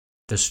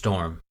the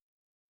storm.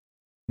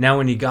 Now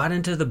when he got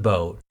into the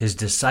boat, his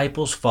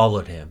disciples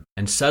followed him,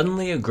 and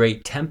suddenly a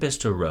great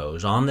tempest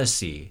arose on the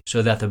sea,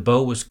 so that the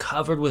boat was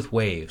covered with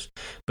waves,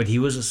 but he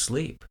was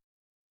asleep.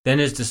 Then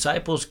his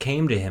disciples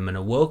came to him and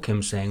awoke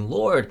him, saying,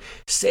 "Lord,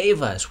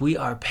 save us, we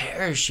are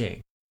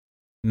perishing."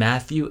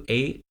 Matthew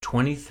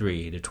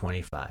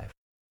 8:23-25.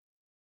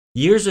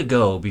 Years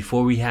ago,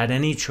 before we had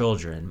any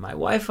children, my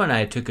wife and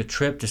I took a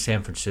trip to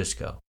San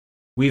Francisco.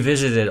 We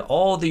visited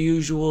all the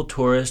usual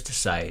tourist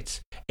sites,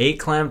 ate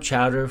clam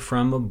chowder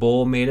from a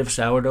bowl made of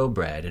sourdough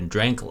bread, and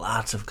drank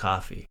lots of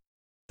coffee.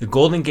 The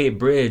Golden Gate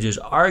Bridge is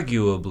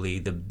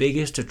arguably the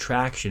biggest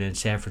attraction in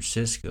San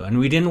Francisco, and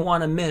we didn't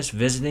want to miss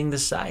visiting the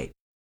site.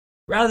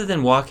 Rather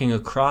than walking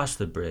across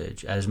the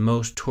bridge, as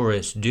most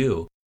tourists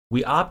do,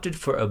 we opted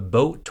for a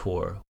boat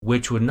tour,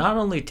 which would not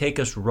only take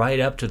us right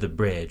up to the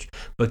bridge,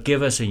 but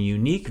give us a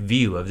unique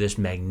view of this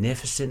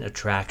magnificent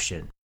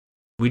attraction.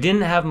 We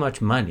didn't have much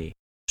money,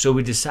 so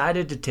we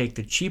decided to take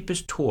the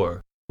cheapest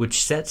tour,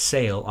 which set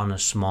sail on a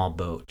small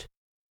boat.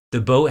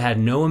 The boat had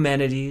no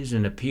amenities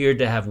and appeared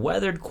to have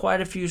weathered quite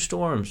a few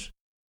storms.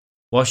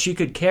 While she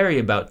could carry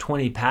about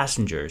 20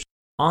 passengers,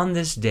 on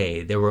this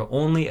day there were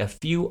only a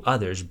few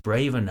others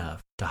brave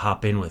enough to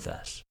hop in with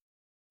us.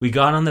 We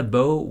got on the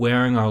boat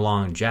wearing our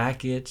long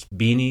jackets,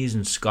 beanies,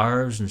 and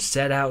scarves and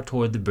set out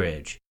toward the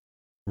bridge.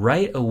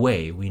 Right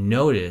away, we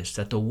noticed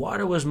that the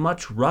water was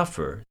much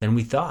rougher than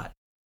we thought.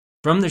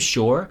 From the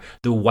shore,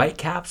 the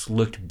whitecaps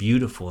looked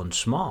beautiful and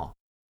small.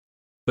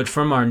 But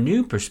from our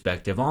new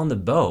perspective on the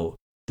boat,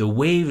 the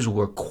waves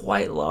were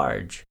quite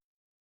large.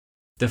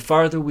 The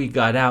farther we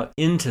got out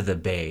into the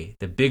bay,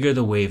 the bigger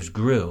the waves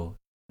grew,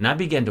 and I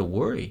began to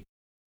worry.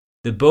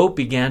 The boat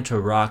began to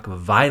rock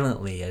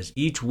violently as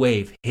each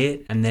wave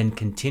hit and then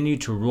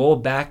continued to roll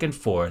back and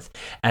forth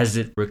as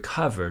it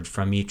recovered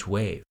from each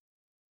wave.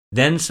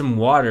 Then some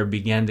water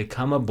began to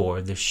come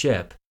aboard the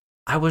ship.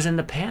 I was in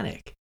a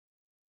panic.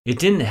 It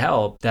didn't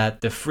help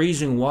that the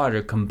freezing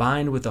water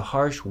combined with the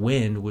harsh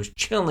wind was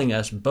chilling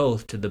us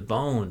both to the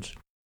bones.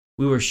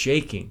 We were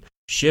shaking,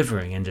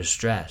 shivering, and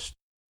distressed.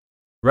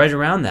 Right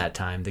around that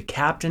time, the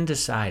captain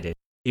decided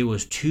it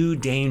was too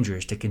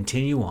dangerous to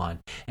continue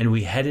on, and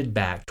we headed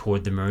back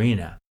toward the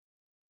marina.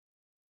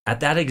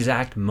 At that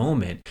exact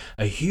moment,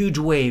 a huge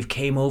wave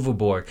came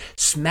overboard,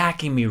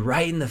 smacking me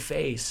right in the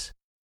face.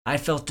 I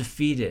felt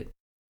defeated.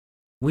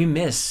 We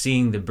missed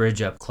seeing the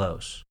bridge up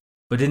close,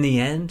 but in the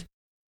end,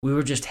 we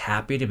were just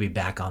happy to be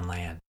back on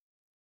land.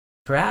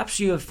 Perhaps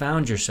you have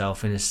found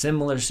yourself in a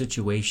similar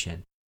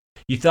situation.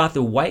 You thought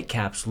the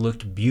whitecaps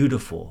looked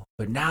beautiful,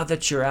 but now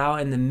that you're out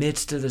in the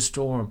midst of the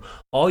storm,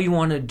 all you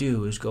want to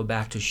do is go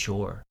back to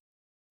shore.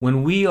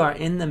 When we are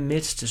in the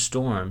midst of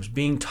storms,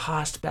 being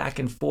tossed back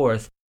and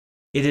forth,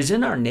 it is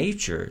in our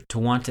nature to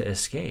want to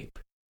escape.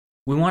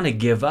 We want to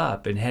give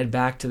up and head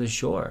back to the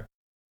shore.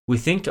 We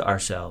think to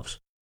ourselves,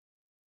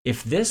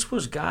 if this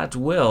was God's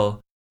will,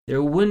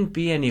 there wouldn't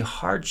be any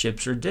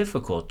hardships or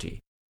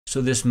difficulty,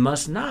 so this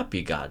must not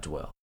be God's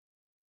will.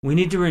 We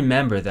need to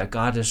remember that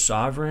God is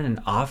sovereign and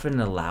often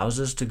allows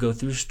us to go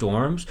through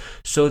storms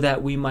so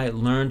that we might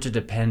learn to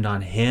depend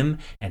on Him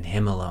and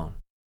Him alone.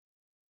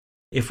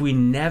 If we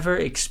never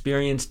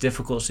experience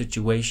difficult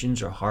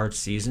situations or hard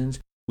seasons,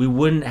 we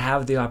wouldn't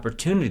have the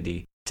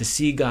opportunity to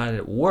see God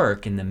at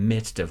work in the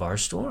midst of our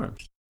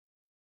storms.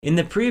 In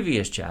the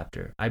previous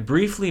chapter, I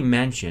briefly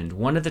mentioned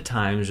one of the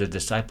times the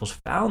disciples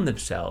found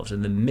themselves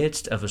in the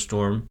midst of a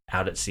storm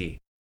out at sea.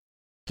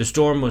 The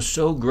storm was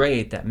so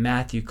great that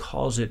Matthew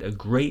calls it a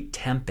great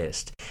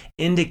tempest,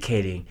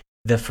 indicating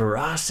the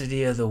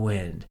ferocity of the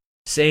wind,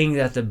 saying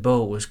that the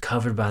boat was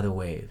covered by the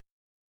waves.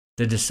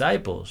 The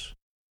disciples,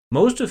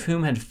 most of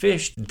whom had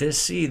fished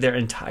this sea their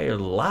entire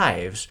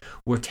lives,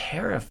 were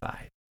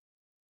terrified.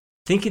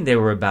 Thinking they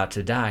were about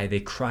to die,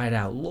 they cried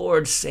out,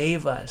 "Lord,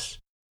 save us!"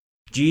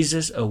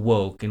 Jesus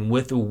awoke and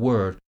with a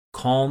word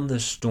calmed the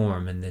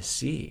storm and the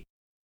sea.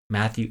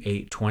 Matthew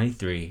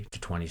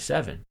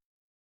 8:23-27.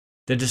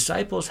 The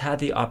disciples had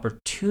the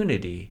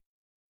opportunity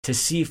to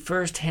see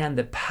firsthand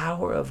the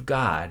power of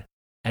God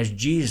as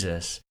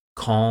Jesus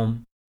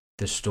calmed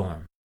the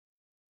storm.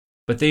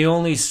 But they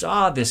only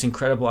saw this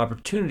incredible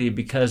opportunity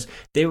because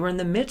they were in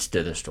the midst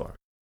of the storm.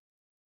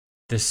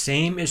 The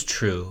same is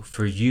true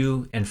for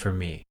you and for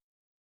me.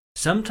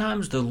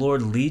 Sometimes the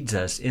Lord leads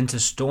us into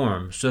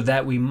storms so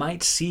that we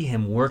might see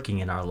Him working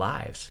in our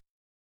lives.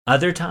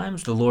 Other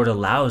times, the Lord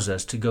allows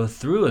us to go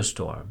through a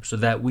storm so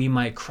that we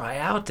might cry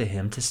out to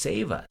Him to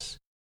save us.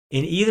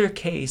 In either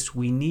case,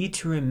 we need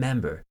to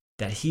remember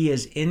that He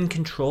is in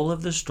control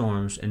of the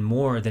storms and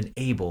more than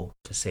able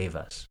to save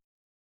us.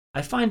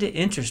 I find it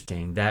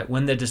interesting that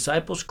when the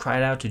disciples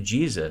cried out to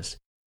Jesus,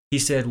 He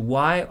said,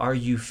 "Why are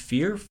you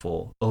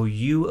fearful, O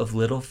you of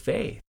little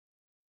faith?"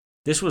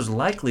 This was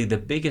likely the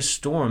biggest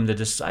storm the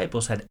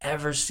disciples had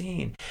ever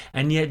seen,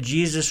 and yet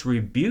Jesus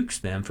rebukes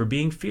them for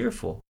being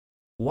fearful.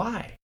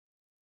 Why?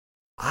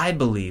 I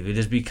believe it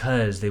is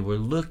because they were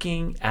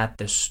looking at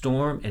the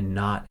storm and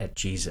not at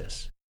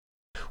Jesus.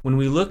 When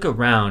we look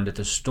around at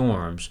the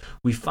storms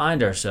we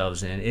find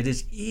ourselves in, it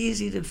is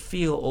easy to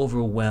feel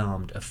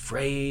overwhelmed,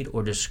 afraid,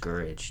 or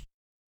discouraged.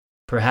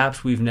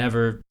 Perhaps we've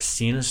never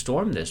seen a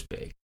storm this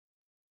big.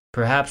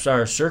 Perhaps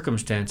our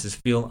circumstances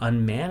feel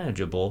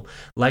unmanageable,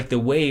 like the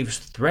waves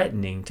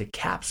threatening to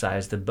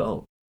capsize the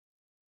boat.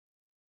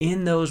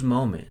 In those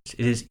moments,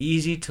 it is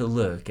easy to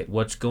look at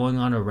what's going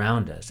on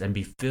around us and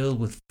be filled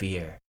with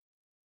fear.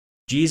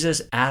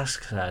 Jesus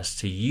asks us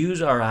to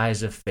use our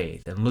eyes of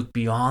faith and look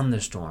beyond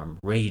the storm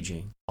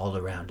raging all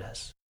around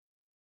us.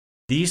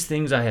 These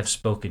things I have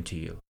spoken to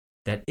you,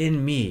 that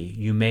in me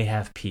you may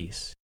have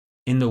peace.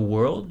 In the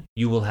world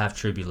you will have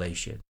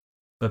tribulation,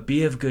 but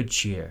be of good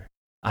cheer.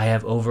 I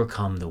have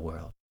overcome the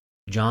world.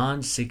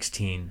 John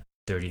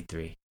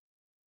 16:33.